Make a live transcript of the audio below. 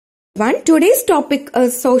everyone. Today's topic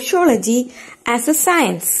is sociology as a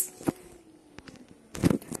science.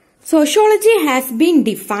 Sociology has been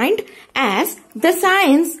defined as the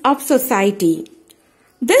science of society.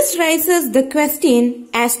 This raises the question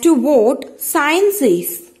as to what science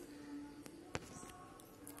is.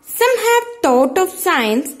 Some have thought of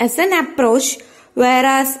science as an approach,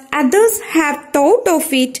 whereas others have thought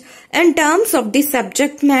of it in terms of the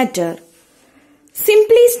subject matter.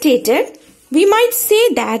 Simply stated, we might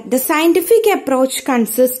say that the scientific approach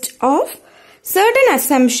consists of certain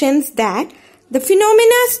assumptions that the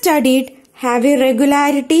phenomena studied have a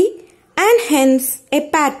regularity and hence a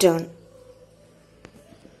pattern.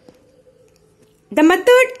 The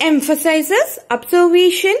method emphasizes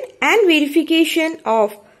observation and verification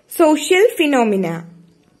of social phenomena.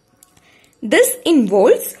 This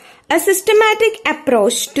involves a systematic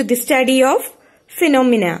approach to the study of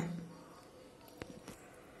phenomena.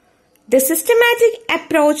 The systematic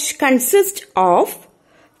approach consists of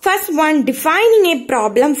first one, defining a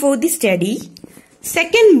problem for the study,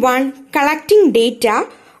 second one, collecting data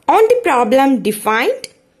on the problem defined,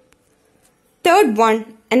 third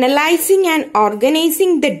one, analysing and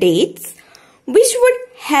organising the dates which would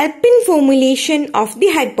help in formulation of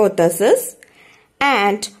the hypothesis,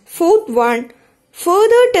 and fourth one,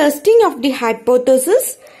 further testing of the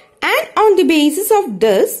hypothesis, and on the basis of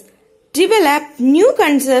this develop new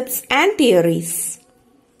concepts and theories.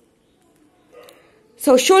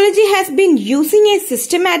 Sociology has been using a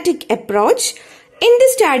systematic approach in the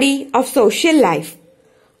study of social life.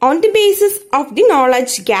 On the basis of the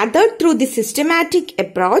knowledge gathered through the systematic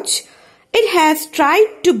approach, it has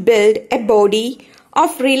tried to build a body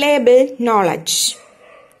of reliable knowledge.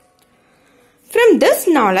 From this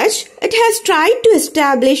knowledge, it has tried to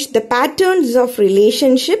establish the patterns of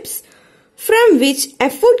relationships from which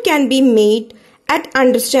effort can be made at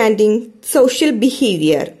understanding social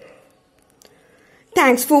behavior.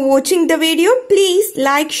 Thanks for watching the video. Please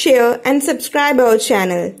like, share and subscribe our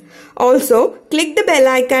channel. Also, click the bell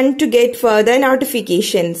icon to get further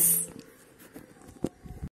notifications.